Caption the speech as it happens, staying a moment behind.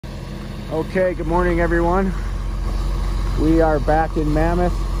Okay, good morning everyone. We are back in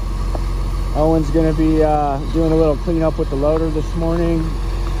Mammoth. Owen's gonna be doing a little cleanup with the loader this morning.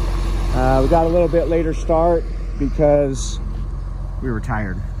 We got a little bit later start because we were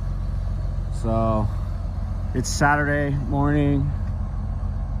tired. So it's Saturday morning,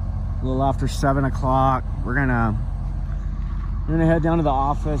 a little after 7 o'clock. We're gonna head down to the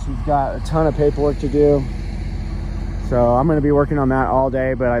office. We've got a ton of paperwork to do. So I'm gonna be working on that all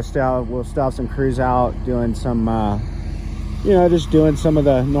day, but we'll still have some crews out doing some, just doing some of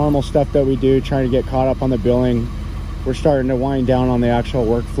the normal stuff that we do, trying to get caught up on the billing. We're starting to wind down on the actual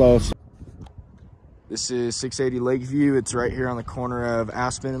workflow. This is 680 Lakeview. It's right here on the corner of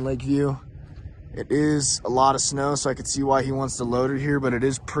Aspen and Lakeview. It is a lot of snow, so I could see why he wants to load it here, but it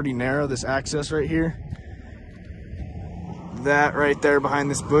is pretty narrow, this access right here. That right there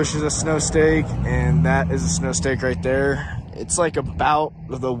behind this bush is a snow stake, and that is a snow stake right there. It's like about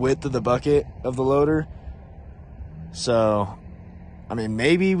the width of the bucket of the loader. So, I mean,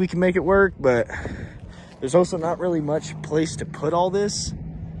 maybe we can make it work, but there's also not really much place to put all this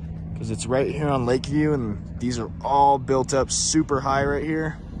because it's right here on Lakeview, and these are all built up super high right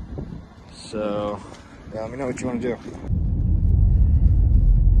here. So, yeah, let me know what you want to do.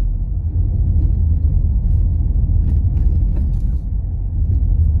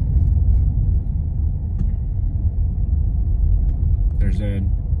 There's Ed.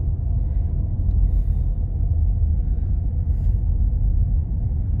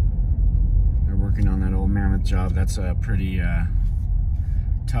 They're working on that old Mammoth job. That's a pretty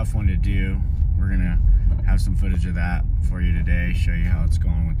tough one to do. We're gonna have some footage of that for you today, show you how it's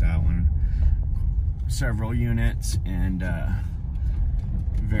going with that one. Several units, and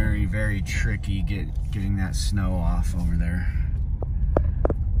very, very tricky getting that snow off over there.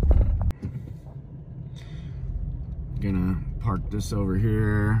 Gonna park this over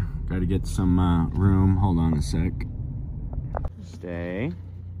here. Got to get some room. Hold on a sec. Stay.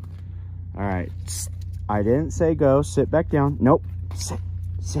 All right. I didn't say go. Sit back down. Nope. Sit.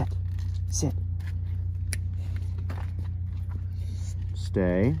 Sit. Sit.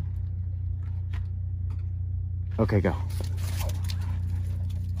 Stay. Okay, go.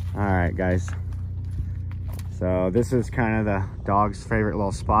 All right, guys. So this is kind of the dog's favorite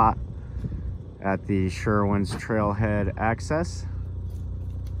little spot at the Sherwin's trailhead access.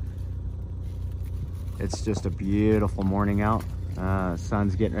 It's just a beautiful morning out.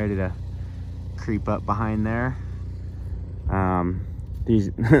 Sun's getting ready to creep up behind there.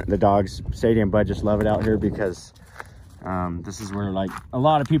 The dogs, Sadie and Bud, just love it out here because this is where like a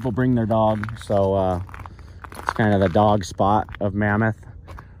lot of people bring their dog. So it's kind of the dog spot of Mammoth.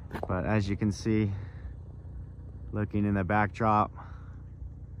 But as you can see, looking in the backdrop,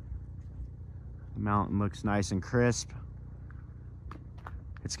 the mountain looks nice and crisp.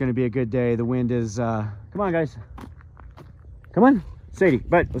 It's gonna be a good day. The wind is, come on guys. Come on, Sadie,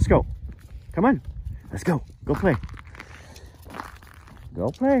 Bud, let's go. Come on, let's go. Go play.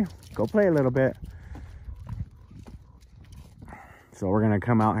 Go play. Go play a little bit. So we're gonna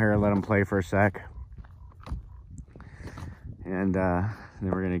come out here and let them play for a sec. And then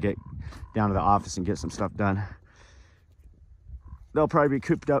we're gonna get down to the office and get some stuff done. They'll probably be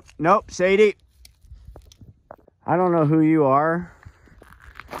cooped up. Nope, Sadie. I don't know who you are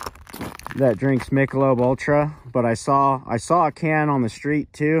that drinks Michelob Ultra, but I saw a can on the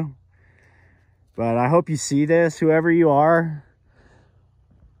street too. But I hope you see this, whoever you are.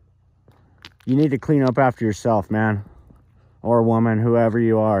 You need to clean up after yourself, man. Or woman, whoever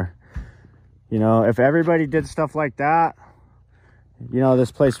you are. You know, if everybody did stuff like that, you know,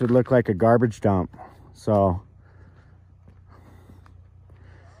 this place would look like a garbage dump. So,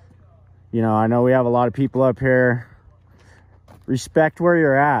 you know, I know we have a lot of people up here. Respect where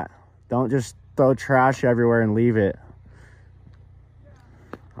you're at. Don't just throw trash everywhere and leave it.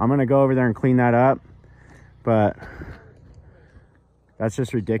 I'm gonna go over there and clean that up, but that's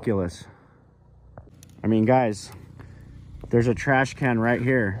just ridiculous. I mean, guys, there's a trash can right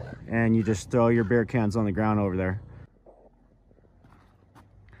here, and you just throw your beer cans on the ground over there.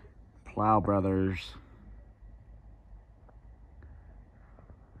 Plow Brothers.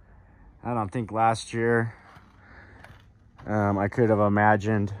 I don't think last year I could have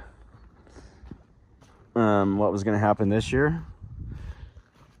imagined what was going to happen this year.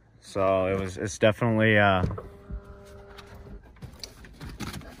 So it's definitely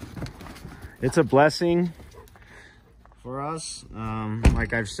it's a blessing for us.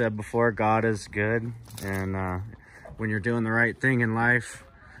 Like I've said before, God is good, and when you're doing the right thing in life,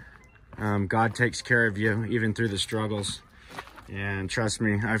 God takes care of you even through the struggles. And trust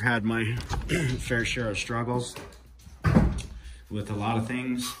me, I've had my fair share of struggles with a lot of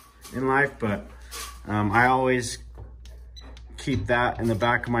things, in life, but I always keep that in the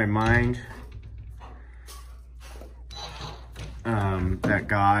back of my mind, that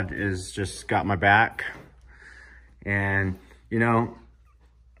God is just got my back. And you know,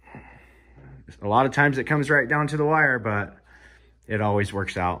 a lot of times it comes right down to the wire, but it always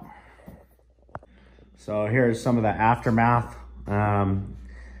works out. So here's some of the aftermath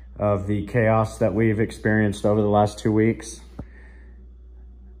of the chaos that we've experienced over the last 2 weeks.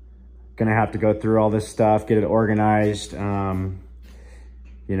 Gonna have to go through all this stuff, get it organized. You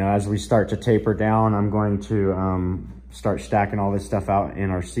know, as we start to taper down, I'm going to start stacking all this stuff out in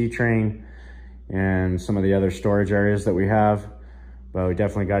our C train and some of the other storage areas that we have. But we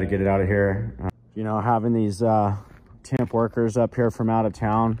definitely got to get it out of here. You know, having these temp workers up here from out of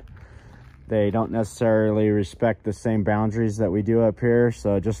town, they don't necessarily respect the same boundaries that we do up here.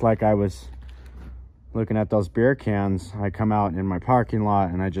 So just like I was looking at those beer cans, I come out in my parking lot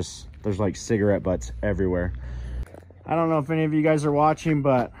and there's like cigarette butts everywhere. I don't know if any of you guys are watching,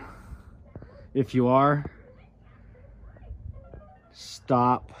 but if you are,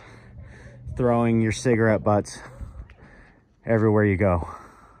 stop throwing your cigarette butts everywhere you go.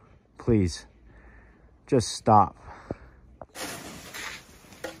 Please, just stop.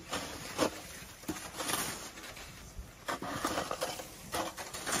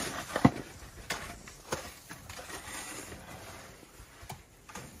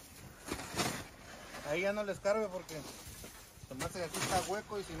 Ahí ya no les cargue porque además aquí está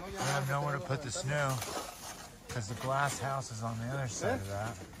hueco y si no ya I have nowhere to put the snow because the glass house is on the other side of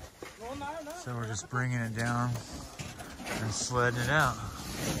that. So we're just bringing it down and sledding it out.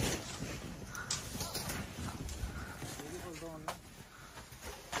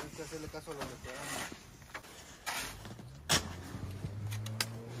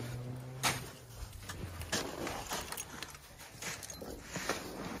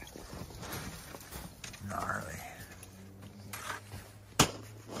 Gnarly.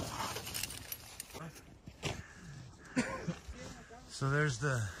 So there's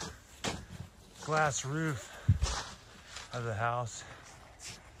the glass roof of the house.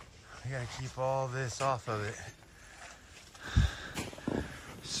 We gotta keep all this off of it.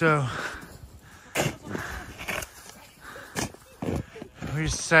 So we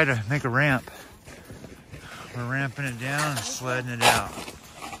just decided to make a ramp. We're ramping it down and sledding it out.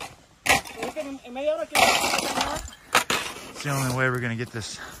 It's the only way we're gonna get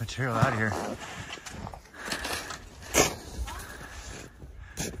this material out of here.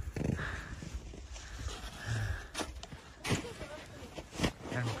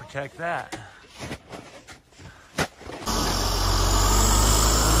 And protect that.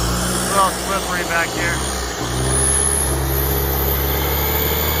 It's all slippery back here.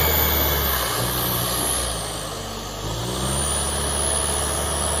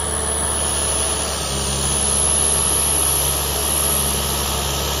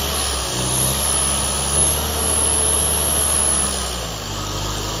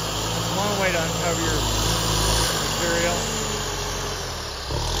 Way to uncover your material.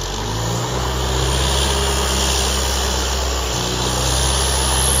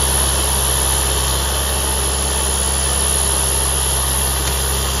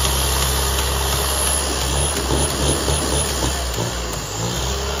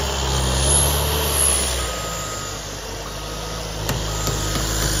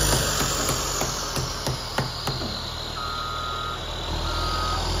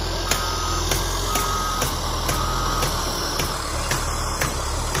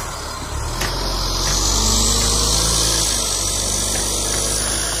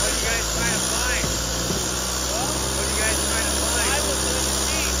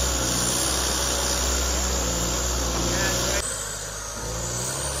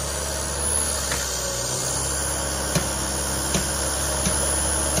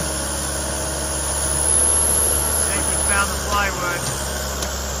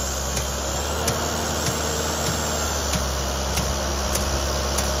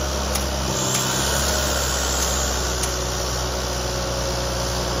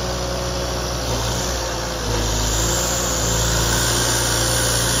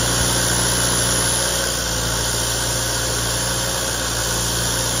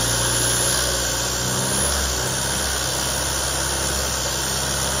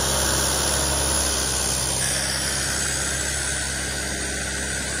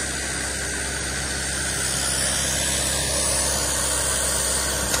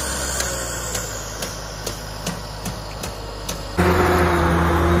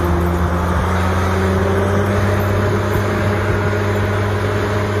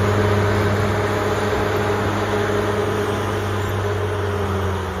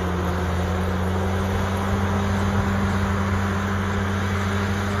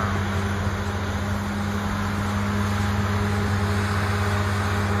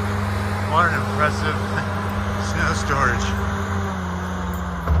 impressive snow storage.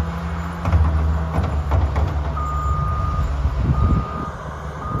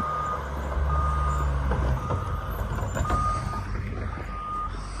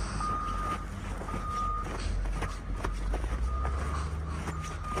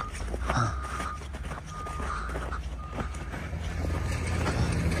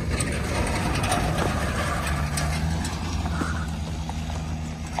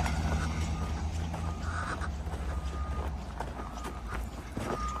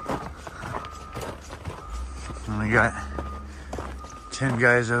 And we got 10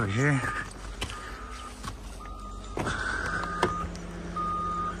 guys over here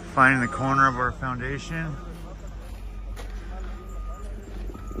finding the corner of our foundation.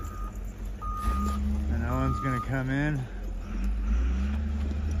 And Owen's gonna come in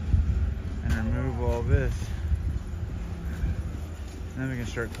and remove all this. And then we can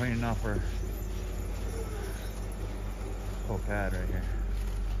start cleaning off our whole pad right here.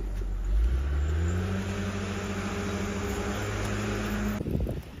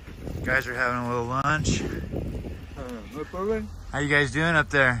 Guys are having a little lunch. No problem. How you guys doing up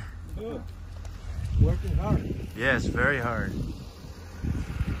there? Good. Working hard. Yes, very hard.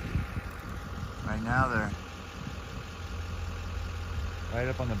 Right now they're right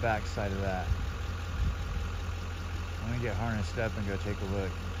up on the back side of that. I'm gonna get harnessed up and go take a look,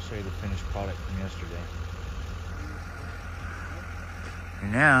 show you the finished product from yesterday.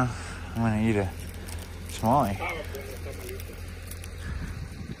 And now I'm gonna eat a tamale.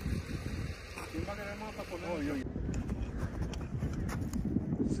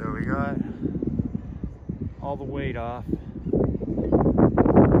 So we got all the weight off. Now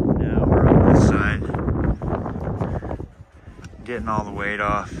we're on this side, getting all the weight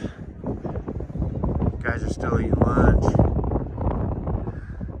off. Guys are still eating lunch.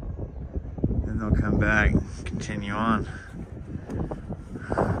 Then they'll come back and continue on.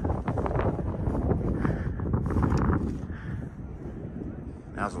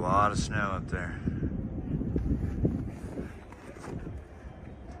 That was a lot of snow up there.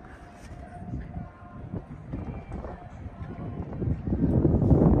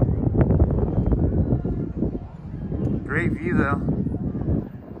 Great view though.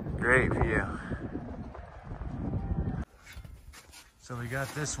 Great view. So we got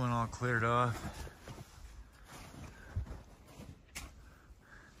this one all cleared off.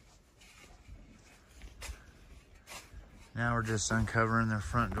 Now we're just uncovering their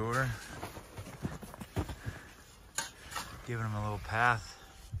front door. Giving them a little path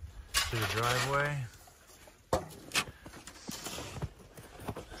to the driveway.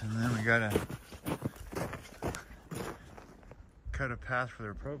 And then we gotta cut a path for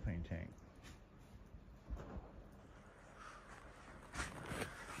their propane tank.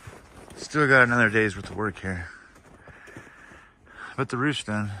 Still got another day's worth of work here. But the roof's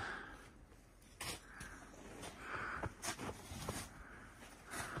done.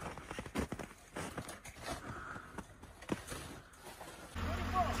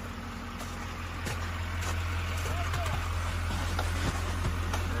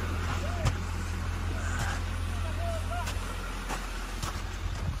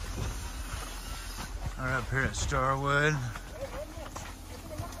 We're up here at Starwood.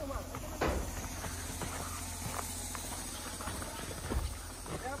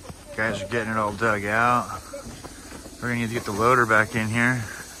 Guys are getting it all dug out. We're gonna need to get the loader back in here.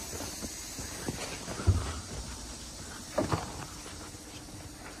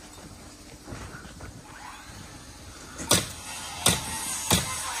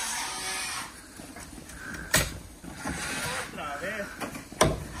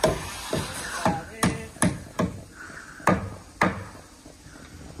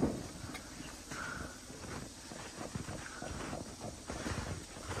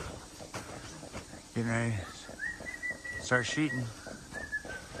 Getting ready to start sheeting.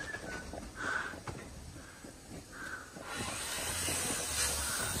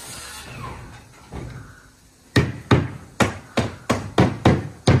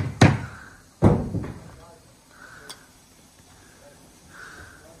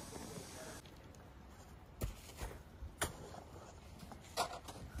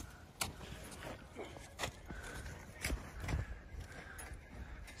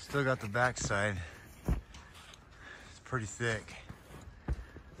 Still got the back side. Pretty thick,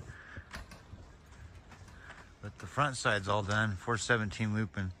 but the front side's all done. 417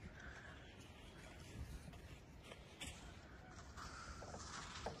 looping.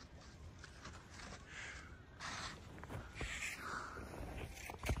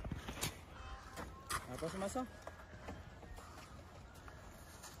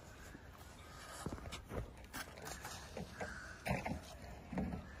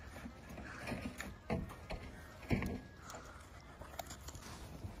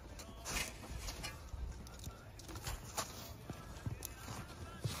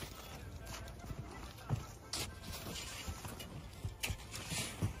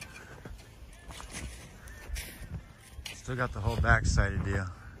 Still got the whole backside to do.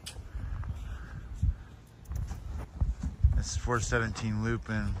 This is 417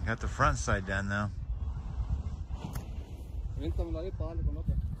 looping. Got the front side done though.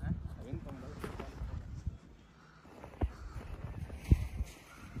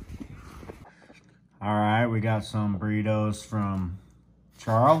 All right, we got some burritos from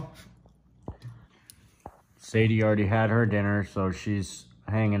Charles. Sadie already had her dinner, so she's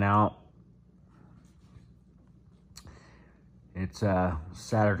hanging out. It's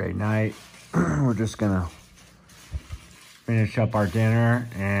Saturday night. We're just gonna finish up our dinner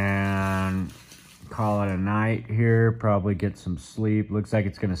and call it a night here. Probably get some sleep. Looks like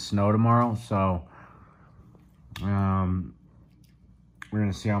it's gonna snow tomorrow, so we're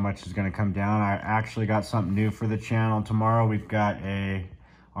gonna see how much is gonna come down. I actually got something new for the channel tomorrow. We've got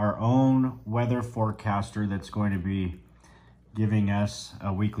our own weather forecaster that's going to be giving us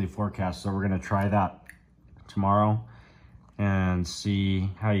a weekly forecast. So we're gonna try that tomorrow and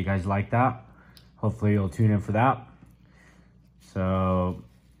see how you guys like that. Hopefully you'll tune in for that. So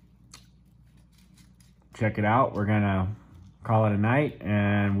check it out. We're gonna call it a night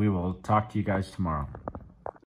and we will talk to you guys tomorrow.